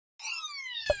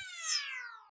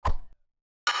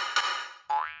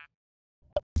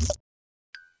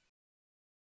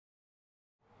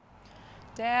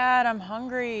Dad, I'm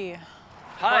hungry.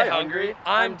 Hi, Hungry.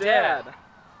 I'm Dad.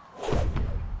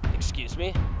 Excuse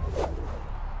me?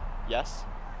 Yes?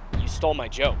 You stole my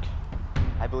joke.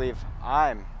 I believe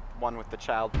I'm one with the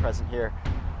child present here.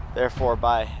 Therefore,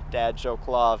 by dad joke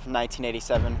law of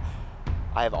 1987,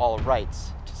 I have all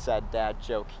rights to said dad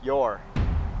joke. You're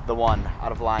the one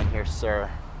out of line here, sir.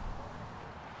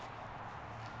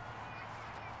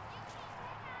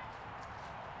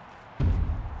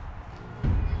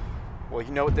 Well,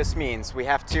 you know what this means. We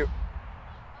have to...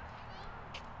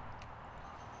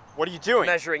 What are you doing?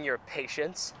 Measuring your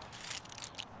patience.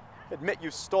 Admit you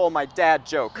stole my dad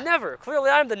joke. Never. Clearly,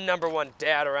 I'm the #1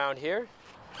 dad around here.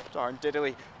 Darn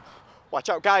diddly. Watch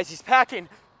out, guys. He's packing.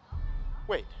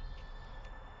 Wait.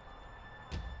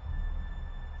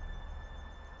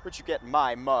 Where'd you get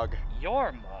my mug?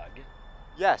 Your mug?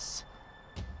 Yes.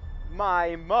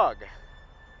 My mug.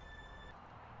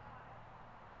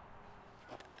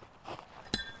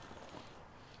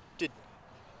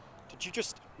 Did you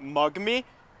just mug me?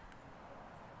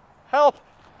 Help!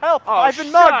 Help! Oh, I've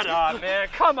been mugged! Shut up, man.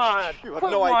 Come on. You have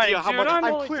no idea how much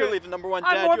I'm clearly the #1 dad.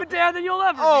 I'm more of a dad than you'll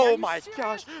ever be. Oh my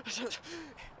gosh.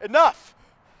 Enough!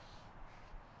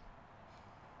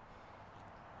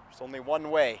 There's only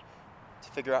one way to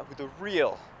figure out who the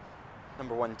real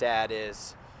 #1 dad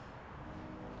is.